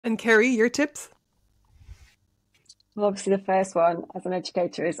And Kerry, your tips? Well, obviously, the first one as an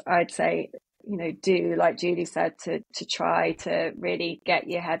educator is I'd say, do like Julie said, to try to really get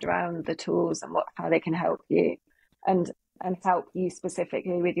your head around the tools and how they can help you, and help you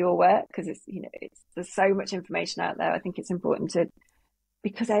specifically with your work, because there's so much information out there. I think it's important to,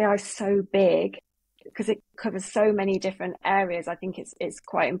 because AI is so big, because it covers so many different areas. I think it's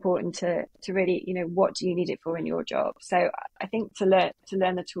quite important to really, what do you need it for in your job? So I think to learn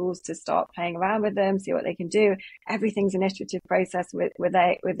the tools, to start playing around with them, see what they can do. Everything's an iterative process with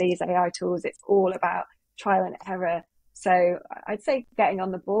these AI tools. It's all about trial and error. So I'd say getting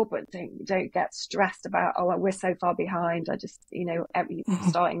on the board, but don't get stressed about, oh, we're so far behind. I just,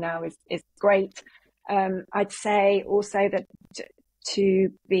 starting now is great. I'd say also that to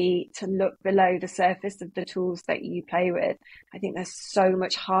look below the surface of the tools that you play with. I think there's so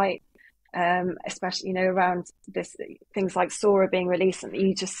much hype, especially around this, things like Sora being released, and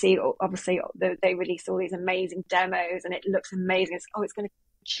you just see, obviously they release all these amazing demos and it looks amazing. It's going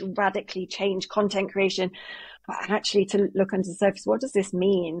to radically change content creation, but actually to look under the surface, what does this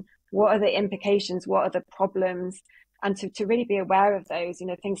mean? What are the implications? What are the problems? And to really be aware of those,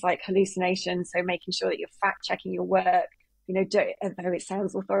 things like hallucinations. So making sure that you're fact checking your work, though it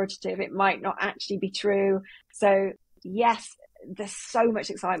sounds authoritative, it might not actually be true. So yes, there's so much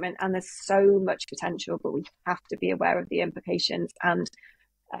excitement and there's so much potential, but we have to be aware of the implications and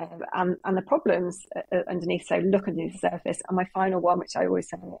the problems underneath. So look underneath the surface. And my final one, which I always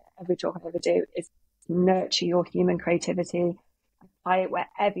say every talk I ever do, is nurture your human creativity. Apply it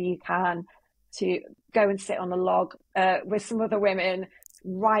wherever you can. To go and sit on a log with some other women,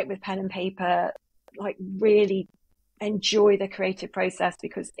 write with pen and paper, like really enjoy the creative process,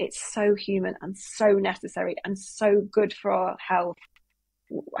 because it's so human and so necessary and so good for our health.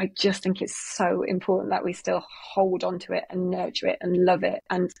 I just think it's so important that we still hold on to it and nurture it and love it,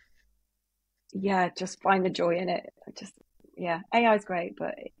 and just find the joy in it. AI is great,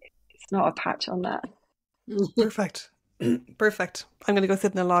 but it's not a patch on that. Perfect. Perfect. I'm going to go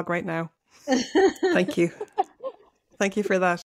sit in a log right now. Thank you. Thank you for that.